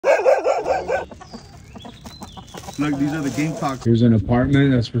Look, these are the Gamecocks. Here's an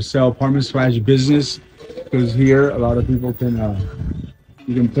apartment that's for sale, apartment/business. Because here, a lot of people can,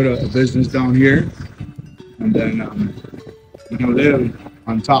 you can put a business down here, and then you can live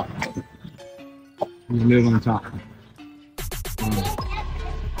on top. You can live on top.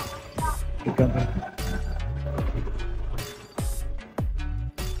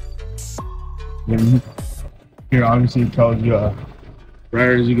 Then here, obviously, it tells you, right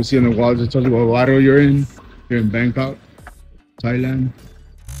as you can see on the walls, it tells you what barrio you're in. You're in Bangkok, Thailand.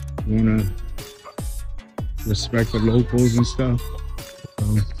 You wanna respect the locals and stuff. So,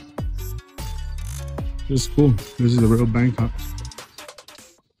 this is cool. This is the real Bangkok.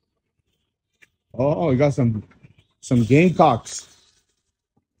 Oh, we got some Gamecocks.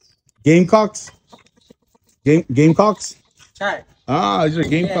 Gamecocks? Gamecocks? Ah, these are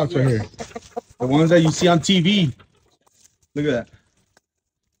Gamecocks right here. The ones that you see on TV. Look at that.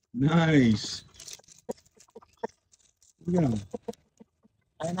 Nice. Look at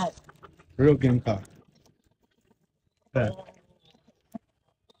them. Real Gamecock. Yeah.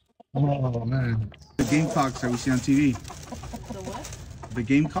 Oh man. The Gamecocks that we see on TV. The what? The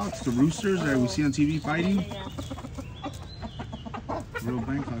Gamecocks, the roosters that we see on TV fighting. Real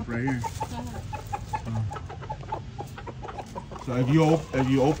Bangkok right here. So if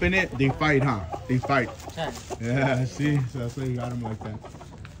you open it, they fight, huh? They fight. Yeah, see? So that's why you got them like that.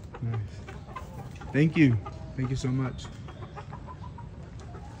 Nice. Thank you. Thank you so much.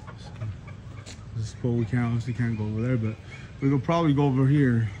 This is cool. We obviously can't go over there, but we could probably go over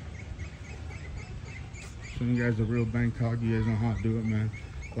here. Showing you guys the real Bangkok. You guys know how to do it, man.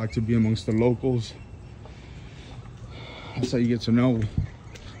 I like to be amongst the locals. That's how you get to know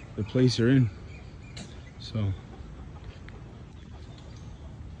the place you're in. So.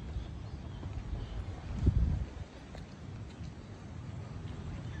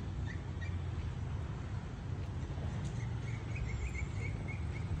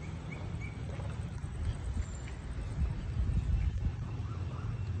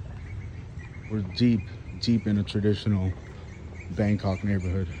 We're deep in a traditional Bangkok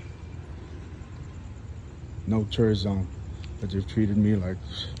neighborhood. No tourist zone, but they've treated me like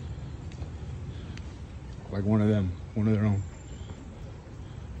one of them, one of their own.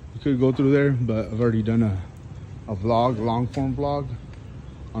 You could go through there, but I've already done a vlog, long form vlog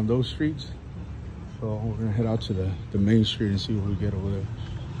on those streets. So we're gonna head out to the main street and see what we get over there.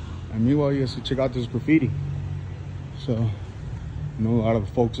 And meanwhile, you guys can check out this graffiti. So, I know a lot of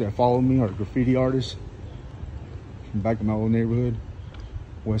the folks that follow me are graffiti artists from back in my old neighborhood,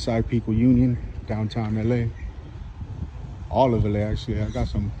 West Side People Union, downtown LA. All of LA, actually. I got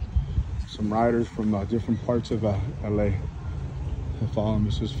some riders from different parts of LA that follow me.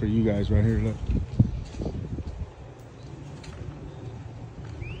 This is for you guys right here. Look.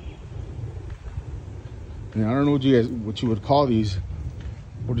 And I don't know what you would call these.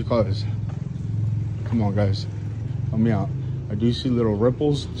 What do you call this? Come on, guys, help me out. I do see little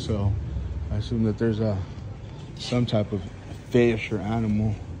ripples, so I assume that there's some type of fish or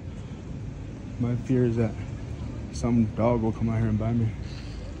animal. My fear is that some dog will come out here and bite me.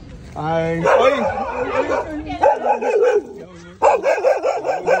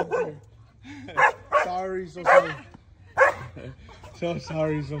 Sorry, so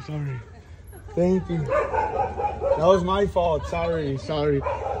sorry. So sorry. Thank you. That was my fault. Sorry.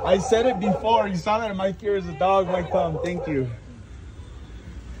 I said it before. You saw that my fear is a dog might come. Thank you.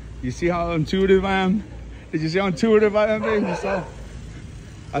 You see how intuitive I am? Did you see how intuitive I am, babe? You saw?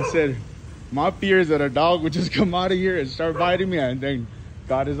 I said, my fear is that a dog would just come out of here and start biting me. And then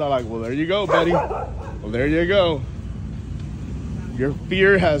God is all like, well, there you go, buddy. Well, there you go. Your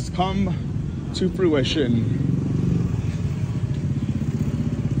fear has come to fruition.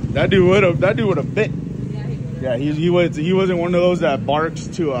 That dude would have bit. Yeah, he wasn't one of those that barks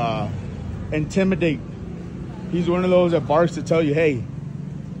to intimidate. He's one of those that barks to tell you, hey,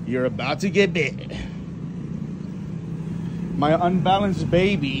 you're about to get bit. My unbalanced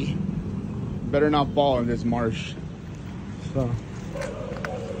baby better not fall in this marsh. So,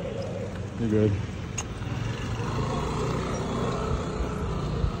 you're good.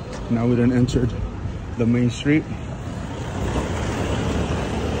 Now we done entered the main street.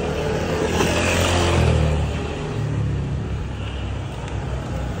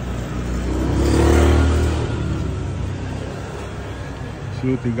 See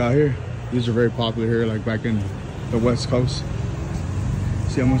what they got here. These are very popular here, like back in the West Coast.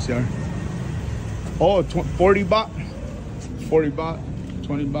 See how much they are? Oh, 40 baht. 40 baht.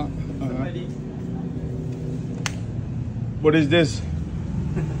 20 baht. What is this?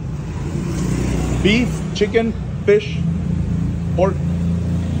 Beef, chicken, fish, pork.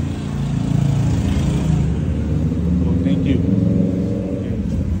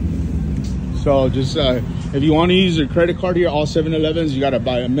 So just if you want to use your credit card here, all 7-Elevens, you got to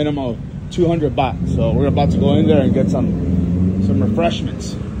buy a minimum of 200 baht. So we're about to go in there and get some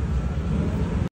refreshments.